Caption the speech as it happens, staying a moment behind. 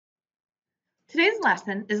Today's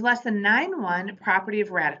lesson is lesson 9.1, property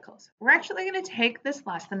of radicals. We're actually going to take this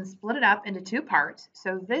lesson and split it up into two parts.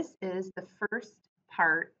 So this is the first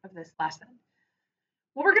part of this lesson.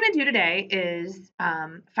 What we're going to do today is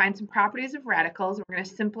find some properties of radicals. We're going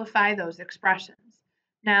to simplify those expressions.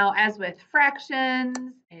 Now, as with fractions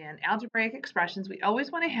and algebraic expressions, we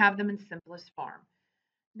always want to have them in simplest form.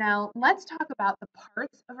 Now, let's talk about the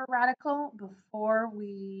parts of a radical before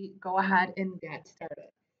we go ahead and get started.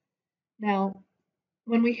 Now,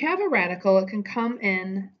 when we have a radical, it can come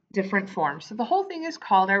in different forms. So the whole thing is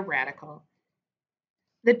called our radical.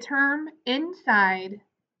 The term inside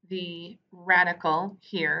the radical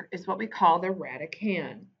here is what we call the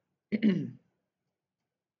radicand.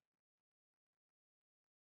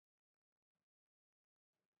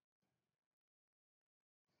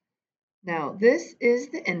 Now, this is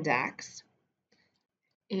the index.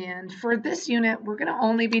 And for this unit, we're going to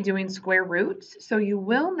only be doing square roots. So you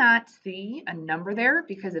will not see a number there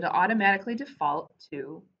because it'll automatically default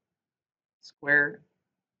to square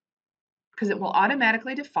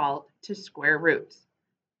roots.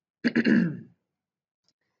 Now,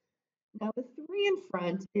 the 3 in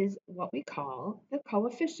front is what we call the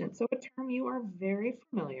coefficient. So a term you are very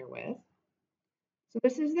familiar with. So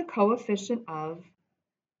this is the coefficient of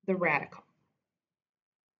the radical.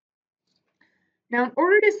 Now, in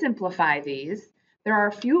order to simplify these, there are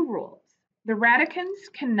a few rules. The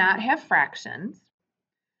radicands cannot have fractions,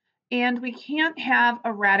 and we can't have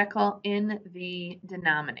a radical in the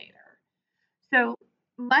denominator. So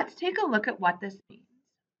let's take a look at what this means.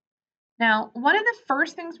 Now, one of the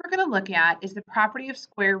first things we're going to look at is the property of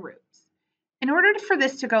square roots. In order for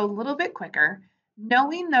this to go a little bit quicker,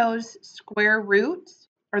 knowing those square roots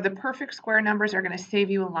or the perfect square numbers are going to save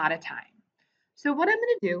you a lot of time. So what I'm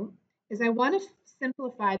going to do is I want to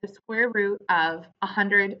simplify the square root of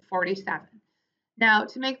 147. Now,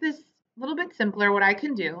 to make this a little bit simpler, what I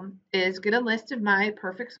can do is get a list of my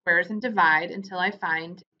perfect squares and divide until I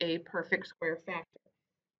find a perfect square factor.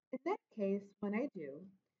 In that case, when I do,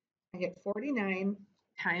 I get 49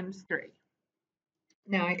 times 3.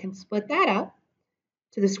 Now I can split that up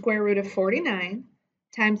to the square root of 49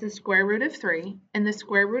 times the square root of 3, and the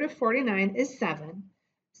square root of 49 is 7.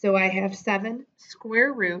 So I have 7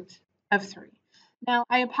 square root of 3. Now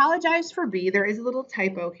I apologize for B, there is a little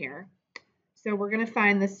typo here. So we're going to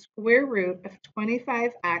find the square root of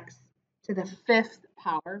 25x to the 5th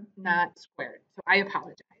power, not squared. So I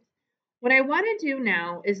apologize. What I want to do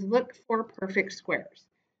now is look for perfect squares.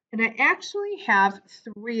 And I actually have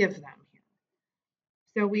 3 of them here.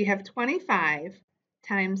 So we have 25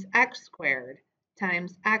 times x squared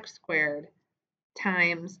times x squared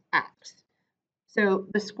times x. So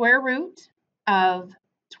the square root of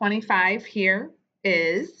 25 here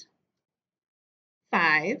is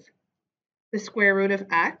 5. The square root of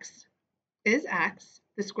x is x.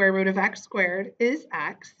 The square root of x squared is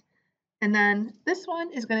x. And then this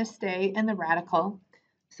one is going to stay in the radical.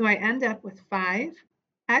 So I end up with 5x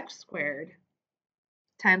squared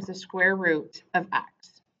times the square root of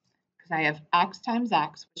x, because I have x times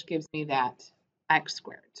x, which gives me that x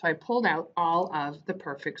squared. So I pulled out all of the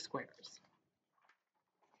perfect squares.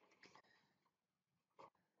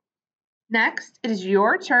 Next, it is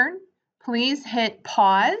your turn. Please hit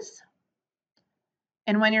pause.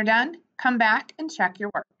 And when you're done, come back and check your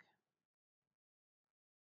work.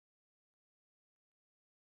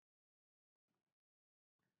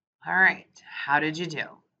 All right, how did you do?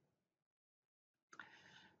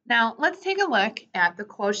 Now, let's take a look at the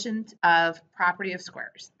quotient of property of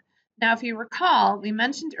squares. Now, if you recall, we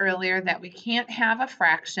mentioned earlier that we can't have a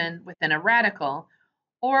fraction within a radical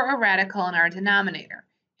or a radical in our denominator.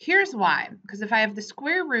 Here's why, because if I have the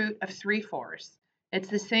square root of 3/4, it's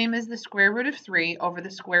the same as the square root of 3 over the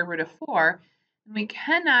square root of 4, and we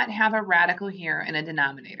cannot have a radical here in a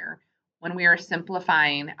denominator when we are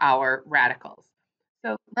simplifying our radicals.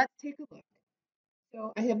 So let's take a look.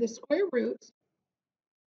 So I have the square root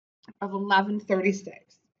of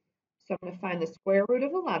 1136. So I'm going to find the square root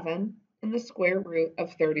of 11 and the square root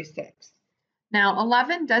of 36. Now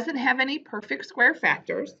 11 doesn't have any perfect square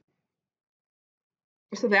factors,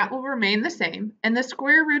 so that will remain the same, and the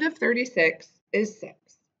square root of 36 is 6.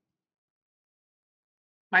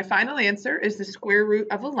 My final answer is the square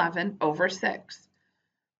root of 11 over 6.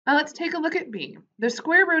 Now let's take a look at B, the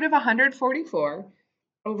square root of 144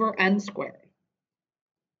 over n squared.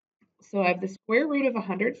 So I have the square root of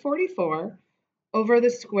 144 over the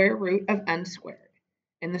square root of n squared.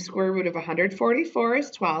 And the square root of 144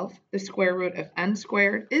 is 12. The square root of n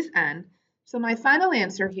squared is n. So my final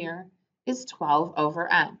answer here is 12 over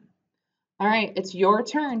n. All right, it's your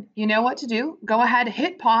turn. You know what to do. Go ahead,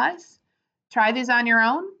 hit pause. Try these on your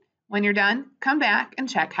own. When you're done, come back and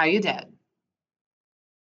check how you did.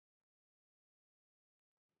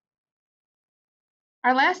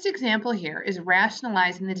 Our last example here is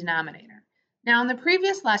rationalizing the denominator. Now, in the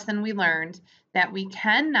previous lesson, we learned that we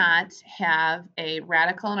cannot have a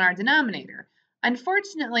radical in our denominator.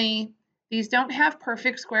 Unfortunately, these don't have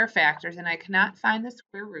perfect square factors, and I cannot find the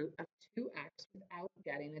square root of 2x without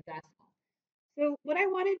getting a decimal. So what I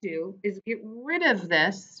want to do is get rid of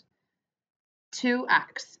this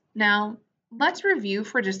 2x. Now, let's review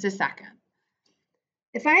for just a second.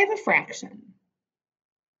 If I have a fraction,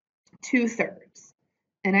 2/3,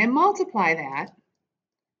 and I multiply that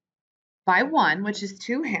by 1, which is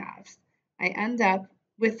 2/2, I end up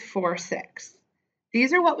with 4/6.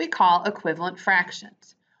 These are what we call equivalent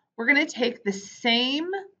fractions. We're going to take the same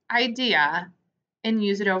idea and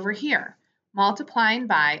use it over here, multiplying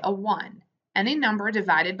by a 1. Any number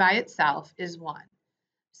divided by itself is 1.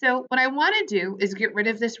 So what I want to do is get rid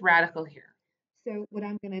of this radical here. So what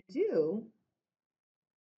I'm going to do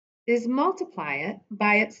is multiply it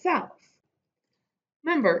by itself.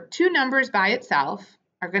 Remember, two numbers by itself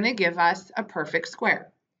are going to give us a perfect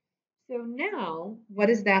square. So now, what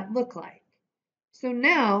does that look like? So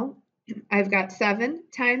now, I've got 7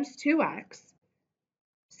 times 2x.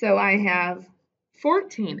 So I have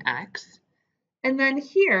 14x. And then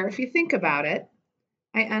here, if you think about it,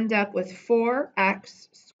 I end up with 4x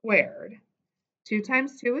squared. 2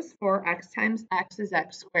 times 2 is 4, x times x is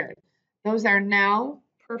x squared. Those are now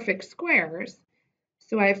perfect squares.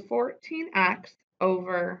 So I have 14x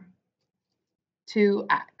over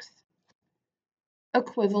 2x.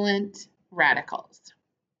 Equivalent radicals.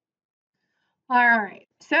 All right,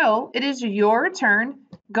 so it is your turn.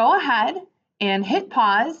 Go ahead and hit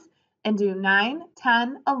pause and do 9,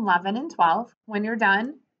 10, 11, and 12. When you're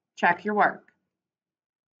done, check your work.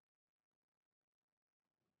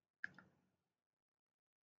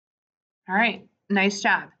 All right, nice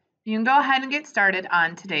job. You can go ahead and get started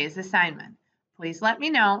on today's assignment. Please let me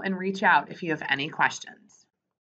know and reach out if you have any questions.